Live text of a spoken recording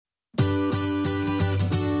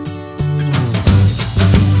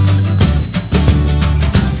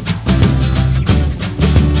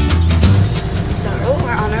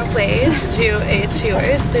tour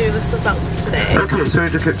through the Swiss Alps today. Okay, sorry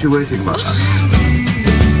to keep you waiting about that.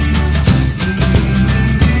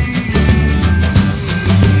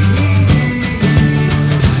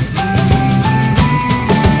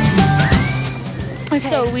 Okay.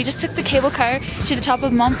 So we just took the cable car to the top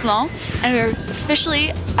of Mont Blanc and we're officially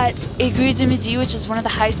at Aiguille du Midi, which is one of the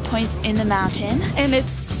highest points in the mountain. And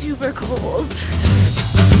it's super cold.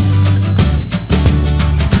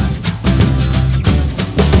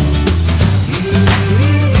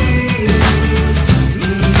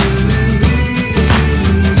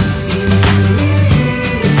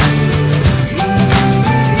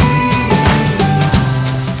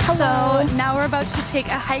 To take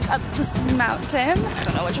a hike up this mountain. I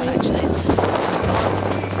don't know which one actually.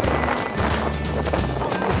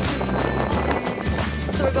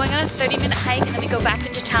 So we're going on a 30-minute hike and then we go back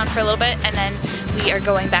into town for a little bit and then we are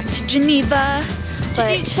going back to Geneva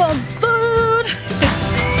to eat some food.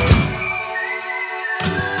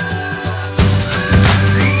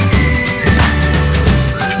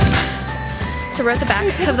 So we're at the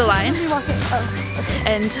back of the line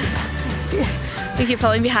and we keep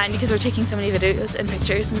following behind because we're taking so many videos and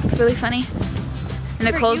pictures and it's really funny.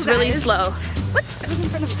 And Nicole's really slow. What? I was in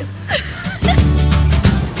front of you.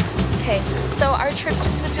 Okay, so our trip to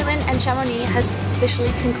Switzerland and Chamonix has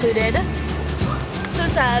officially concluded. So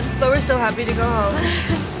sad, but we're so happy to go home.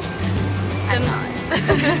 I'm not.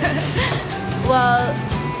 Well,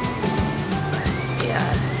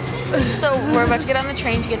 yeah. So we're about to get on the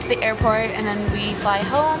train to get to the airport and then we fly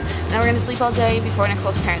home and then we're going to sleep all day before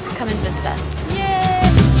Nicole's parents come and visit us. Yay!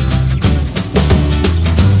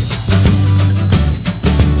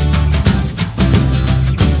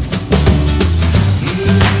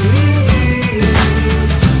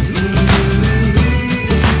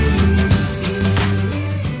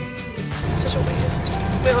 Such a waste.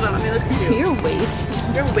 Wait, hold on, let me look at you. Your waist.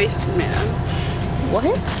 You're a waste man.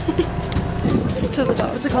 What? To the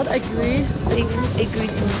top. What's it called? Aiguille? Aiguille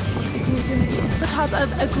du Midi. The top of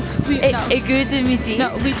Aiguille. No. Aiguille du Midi.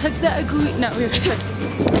 No, we took the Aiguille. No, we took.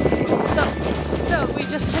 So we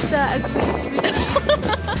just took the Aiguille du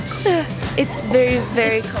Midi. It's very,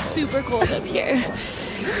 very cold. Super cold up here.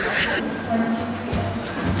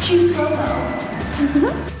 Choose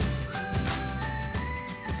slow-mo.